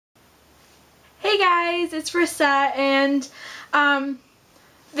Hey guys, it's Rissa, and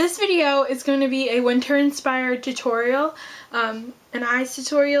this video is going to be a winter inspired tutorial, an eyes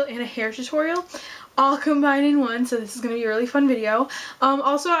tutorial and a hair tutorial, all combined in one, so this is going to be a really fun video.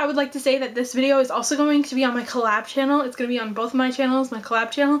 Also, I would like to say that this video is also going to be on my collab channel. It's going to be on both of my channels, my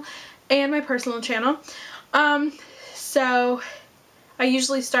collab channel and my personal channel. So I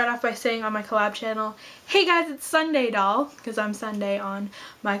usually start off by saying on my collab channel, hey guys, it's Sunday doll, because I'm Sunday on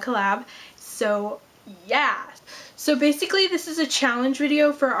my collab. So yeah. So basically this is a challenge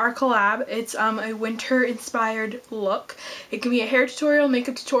video for our collab. It's a winter inspired look. It can be a hair tutorial,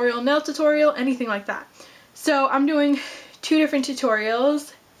 makeup tutorial, nail tutorial, anything like that. So I'm doing two different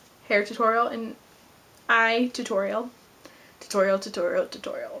tutorials, hair tutorial and eye tutorial.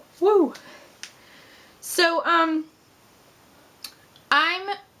 Tutorial. Woo! So I'm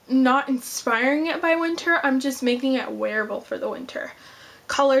not inspiring it by winter, I'm just making it wearable for the winter.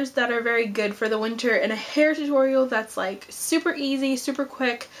 Colors that are very good for the winter, and a hair tutorial that's like super easy, super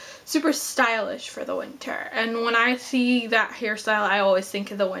quick, super stylish for the winter. And when I see that hairstyle, I always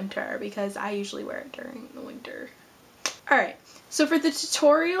think of the winter because I usually wear it during the winter. Alright, so for the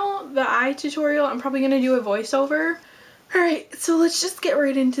tutorial, the eye tutorial, I'm probably going to do a voiceover. Alright, so let's just get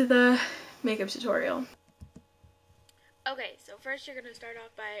right into the makeup tutorial. Okay, so first you're going to start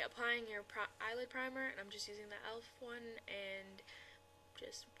off by applying your eyelid primer, and I'm just using the e.l.f. one, and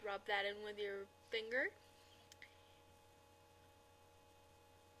just rub that in with your finger.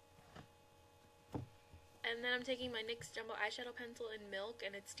 And then I'm taking my NYX Jumbo Eyeshadow Pencil in Milk,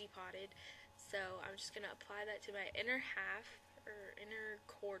 and it's depotted, so I'm just going to apply that to my inner half, or inner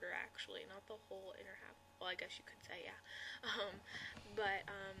quarter actually, not the whole inner half. Well, I guess you could say, yeah.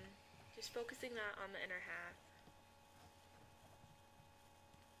 Just focusing that on the inner half.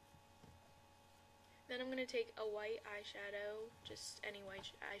 Then I'm going to take a white eyeshadow, just any white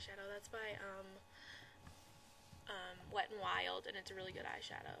eyeshadow. That's by Wet n Wild, and it's a really good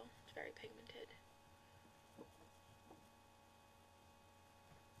eyeshadow. It's very pigmented.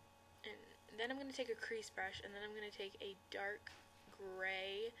 And then I'm going to take a crease brush, and then I'm going to take a dark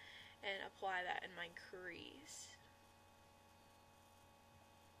gray and apply that in my crease.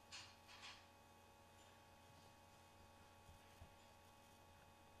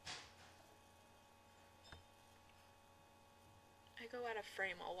 I go out of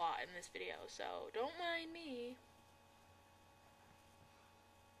frame a lot in this video, so don't mind me.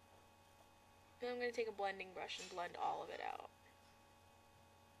 Then I'm going to take a blending brush and blend all of it out.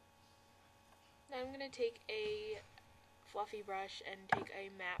 Then I'm going to take a fluffy brush and take a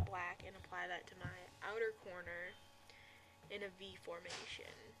matte black and apply that to my outer corner in a V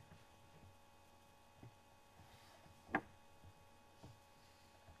formation.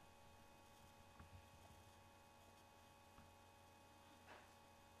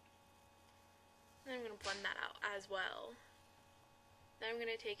 Then I'm going to blend that out as well. Then I'm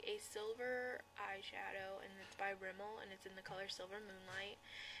going to take a silver eyeshadow, and it's by Rimmel, and it's in the color Silver Moonlight,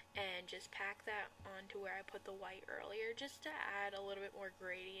 and just pack that onto where I put the white earlier, just to add a little bit more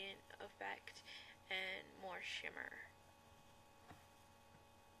gradient effect and more shimmer.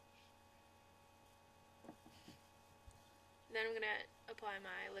 Then I'm going to apply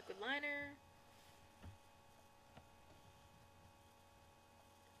my liquid liner.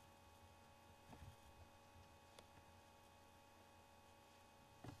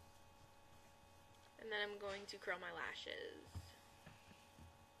 And then I'm going to curl my lashes.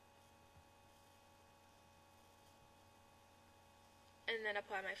 And then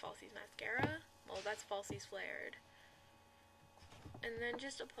apply my Falsies mascara. Well, that's Falsies Flared. And then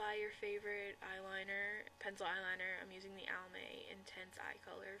just apply your favorite eyeliner, pencil eyeliner. I'm using the Almay Intense Eye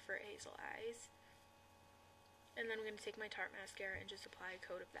Color for hazel eyes. And then I'm going to take my Tarte mascara and just apply a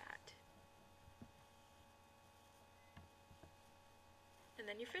coat of that. And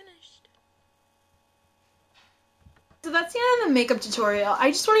then you're finished. So that's the end of the makeup tutorial. I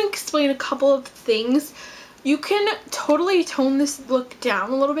just want to explain a couple of things. You can totally tone this look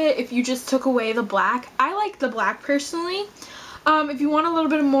down a little bit if you just took away the black. I like the black personally. If you want a little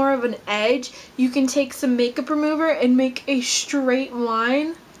bit more of an edge, you can take some makeup remover and make a straight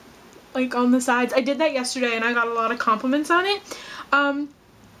line like on the sides. I did that yesterday and I got a lot of compliments on it.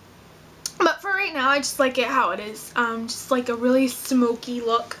 But for right now, I just like it how it is. Just like a really smoky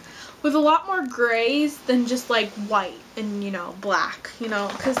look with a lot more grays than just like white and, you know, black, you know,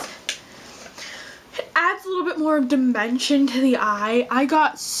 because it adds a little bit more dimension to the eye. I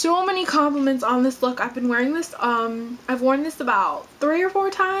got so many compliments on this look. I've been wearing this, I've worn this about 3 or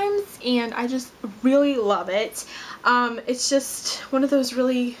 4 times, and I just really love it. It's just one of those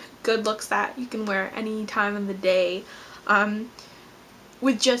really good looks that you can wear any time of the day.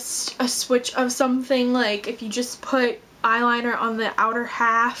 with just a switch of something, like if you just put eyeliner on the outer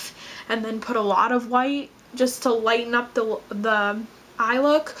half and then put a lot of white just to lighten up the eye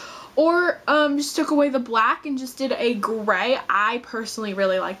look, or just took away the black and just did a gray. I personally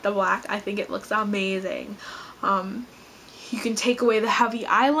really like the black. I think it looks amazing. You can take away the heavy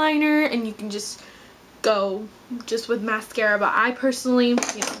eyeliner and you can just go just with mascara, but I personally, you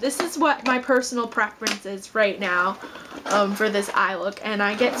know, this is what my personal preference is right now for this eye look, and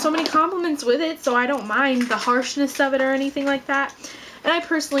I get so many compliments with it, so I don't mind the harshness of it or anything like that. And I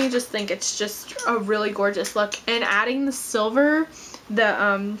personally just think it's just a really gorgeous look. And adding the silver,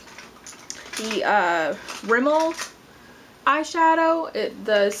 the Rimmel eyeshadow,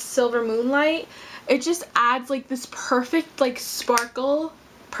 the Silver Moonlight, it just adds like this perfect like sparkle,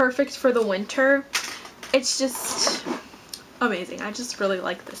 perfect for the winter. It's just amazing. I just really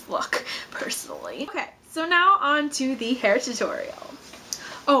like this look personally. Okay, so now on to the hair tutorial.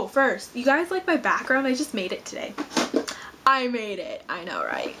 Oh, first, you guys like my background? I just made it today. I made it. I know,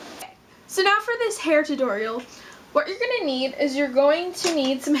 right? Okay. So now for this hair tutorial, what you're gonna need is you're going to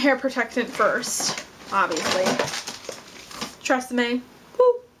need some hair protectant first, obviously. Trust me.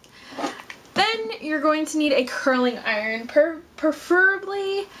 Woo. Then you're going to need a curling iron,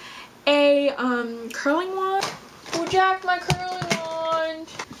 preferably a curling wand. Oh, Jack, my curling wand.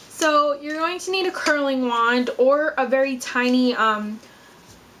 So you're going to need a curling wand or a very tiny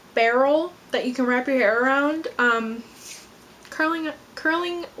barrel that you can wrap your hair around.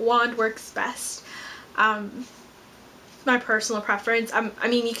 Curling wand works best. My personal preference. I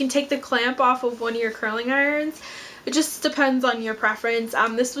mean, you can take the clamp off of one of your curling irons. It just depends on your preference.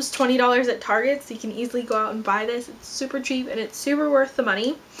 This was $20 at Target, so you can easily go out and buy this. It's super cheap and it's super worth the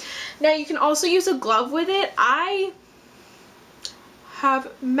money. Now you can also use a glove with it. I have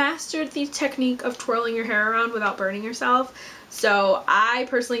mastered the technique of twirling your hair around without burning yourself. So I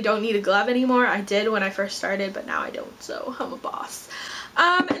personally don't need a glove anymore. I did when I first started, but now I don't, so I'm a boss.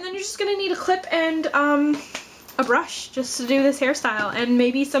 And then you're just gonna need a clip and a brush just to do this hairstyle, and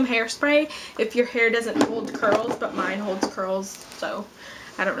maybe some hairspray if your hair doesn't hold curls, but mine holds curls, so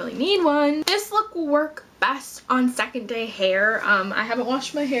I don't really need one. This look will work best on second day hair. I haven't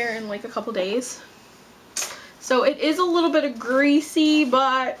washed my hair in like a couple days, so it is a little bit of greasy,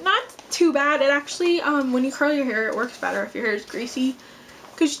 but not too bad. It actually, when you curl your hair, it works better if your hair is greasy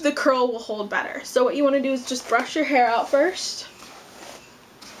because the curl will hold better. So what you want to do is just brush your hair out first.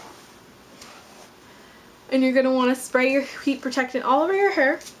 And you're going to want to spray your heat protectant all over your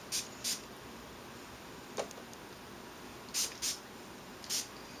hair.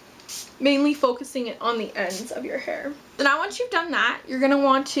 Mainly focusing it on the ends of your hair. So now once you've done that, you're going to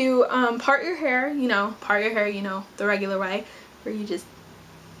want to part your hair, you know, the regular way, where you just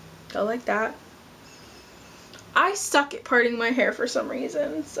go like that. I suck at parting my hair for some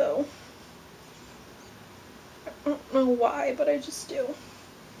reason, so I don't know why, but I just do.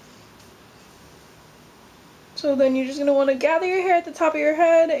 So then you're just going to want to gather your hair at the top of your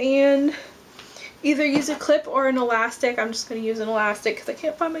head and either use a clip or an elastic. I'm just going to use an elastic because I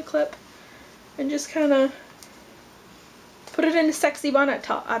can't find my clip. And just kind of put it in a sexy bun at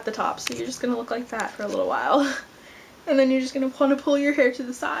the top. So you're just going to look like that for a little while. And then you're just going to want to pull your hair to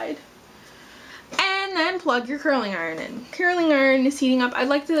the side. And then plug your curling iron in. Curling iron is heating up.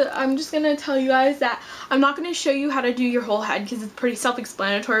 I'm just going to tell you guys that I'm not going to show you how to do your whole head because it's pretty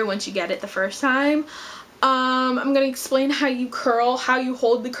self-explanatory once you get it the first time. I'm going to explain how you curl, how you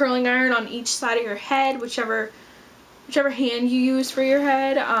hold the curling iron on each side of your head, whichever hand you use for your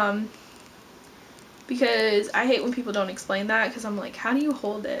head, because I hate when people don't explain that because I'm like, how do you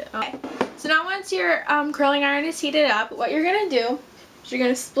hold it? Okay. So now once your curling iron is heated up, what you're going to do is you're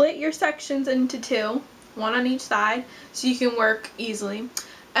going to split your sections into two, one on each side, so you can work easily.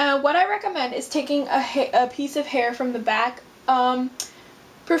 What I recommend is taking a piece of hair from the back,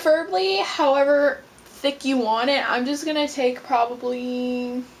 preferably however thick you want it. I'm just gonna take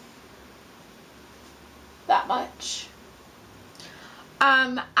probably that much.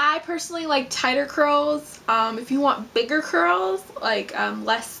 I personally like tighter curls. If you want bigger curls, like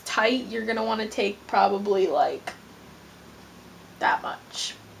less tight, you're gonna want to take probably like that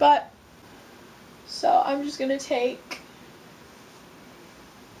much. But so I'm just gonna take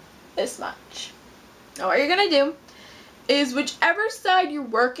this much. Now what you're gonna do is whichever side you're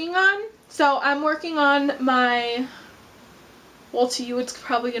working on. So I'm working on my, well, to you it's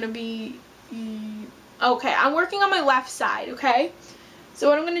probably going to be, okay, I'm working on my left side, okay? So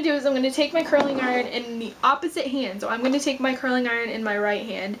what I'm going to do is I'm going to take my curling iron in the opposite hand. So I'm going to take my curling iron in my right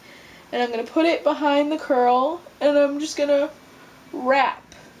hand, and I'm going to put it behind the curl, and I'm just going to wrap.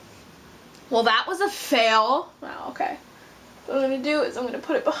 Well, that was a fail. Wow, okay. what I'm going to do is I'm going to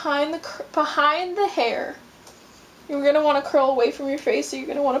put it behind the hair. You're going to want to curl away from your face, so you're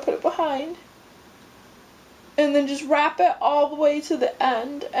going to want to put it behind. And then just wrap it all the way to the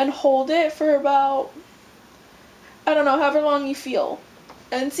end and hold it for about, I don't know, however long you feel.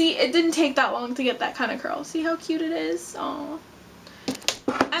 And see, it didn't take that long to get that kind of curl. See how cute it is? Aww.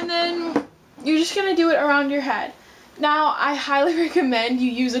 And then you're just going to do it around your head. Now, I highly recommend you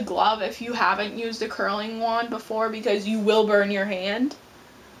use a glove if you haven't used a curling wand before, because you will burn your hand.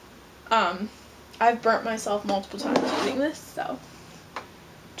 I've burnt myself multiple times using this, so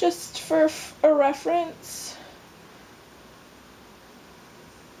just for a reference.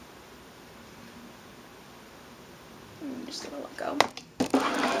 I'm just gonna let go.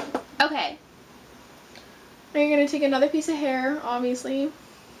 Okay. Now you're gonna take another piece of hair, obviously.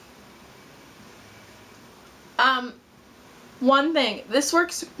 One thing, this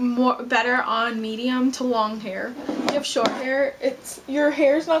works better on medium to long hair. If you have short hair, your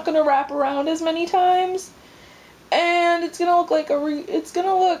hair's not gonna wrap around as many times, and it's gonna look like it's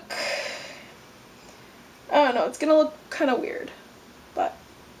gonna look, I don't know, it's gonna look kind of weird. But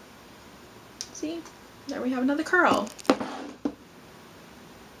see, there we have another curl.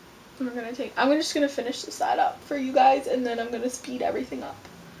 And I'm just gonna finish this side up for you guys, and then I'm gonna speed everything up.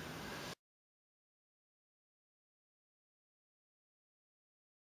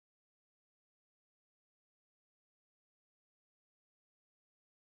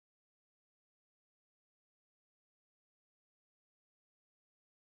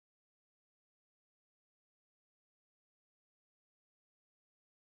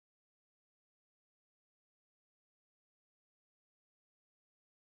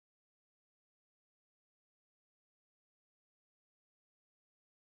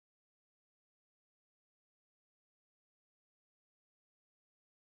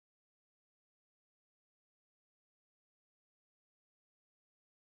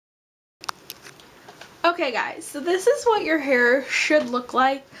 Okay guys, so this is what your hair should look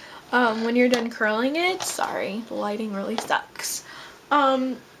like when you're done curling it. Sorry, the lighting really sucks.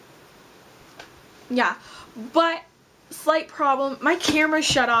 Yeah, but slight problem, my camera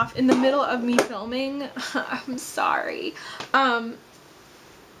shut off in the middle of me filming. I'm sorry. And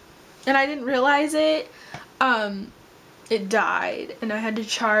I didn't realize it. It died and I had to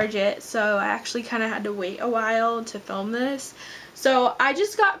charge it, so I actually kind of had to wait a while to film this. So I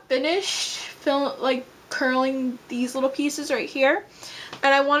just got finished curling these little pieces right here,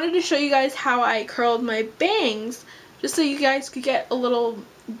 and I wanted to show you guys how I curled my bangs, just so you guys could get a little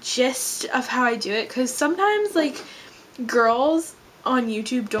gist of how I do it, because sometimes like girls on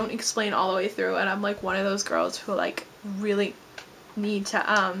YouTube don't explain all the way through, and I'm like one of those girls who like really need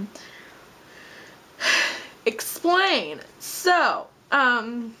to explain. So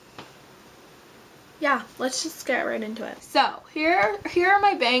yeah, let's just get right into it. So here are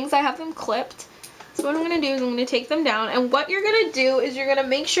my bangs. I have them clipped. So what I'm going to do is I'm going to take them down, and what you're going to do is you're going to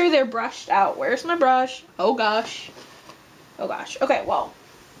make sure they're brushed out. Where's my brush? Oh gosh. Oh gosh. Okay, well,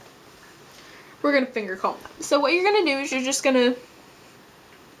 we're going to finger comb them. So what you're going to do is you're just going to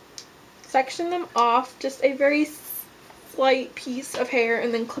section them off, just a very slight piece of hair,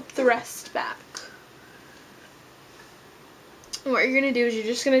 and then clip the rest back. And what you're going to do is you're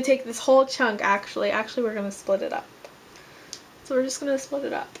just going to take this whole chunk, actually we're going to split it up. So we're just going to split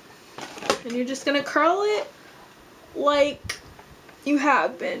it up. And you're just going to curl it like you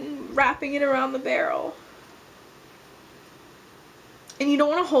have been, wrapping it around the barrel. And you don't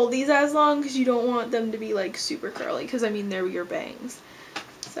want to hold these as long because you don't want them to be like super curly, because I mean they're your bangs.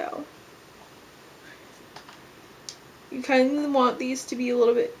 So you kind of want these to be a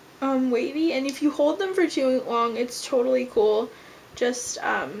little bit wavy, and if you hold them for too long, it's totally cool. Just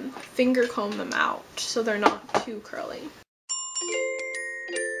finger comb them out so they're not too curly.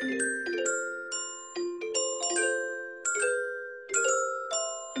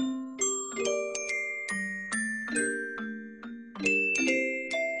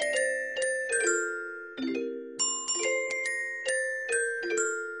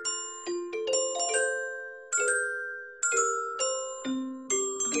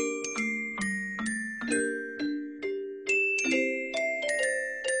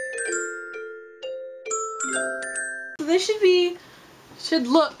 So this should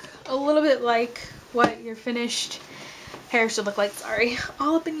look a little bit like what your finished hair should look like. Sorry,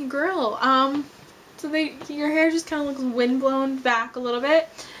 all up in your grill. So your hair just kind of looks windblown back a little bit,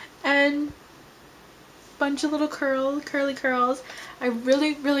 and bunch of little curly curls. I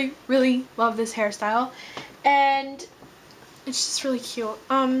really, really, really love this hairstyle, and it's just really cute.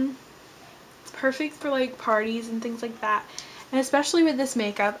 It's perfect for like parties and things like that, and especially with this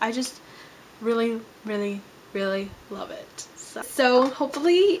makeup, I just really, really, really love it. So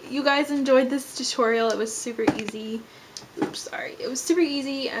hopefully you guys enjoyed this tutorial. It was super easy. Oops, sorry. It was super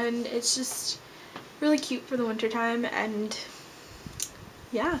easy and it's just really cute for the winter time, and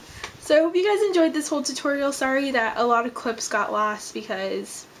yeah. So I hope you guys enjoyed this whole tutorial. Sorry that a lot of clips got lost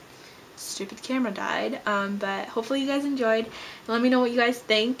because stupid camera died, but hopefully you guys enjoyed. Let me know what you guys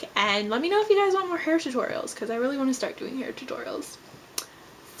think, and let me know if you guys want more hair tutorials because I really want to start doing hair tutorials.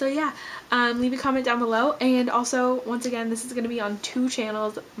 So yeah, leave a comment down below, and also once again this is going to be on 2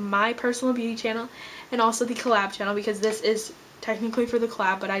 channels, my personal beauty channel and also the collab channel, because this is technically for the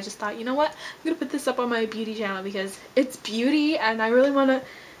collab, but I just thought, you know what, I'm going to put this up on my beauty channel because it's beauty and I really want to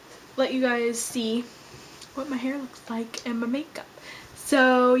let you guys see what my hair looks like and my makeup.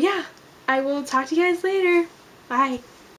 So yeah, I will talk to you guys later. Bye.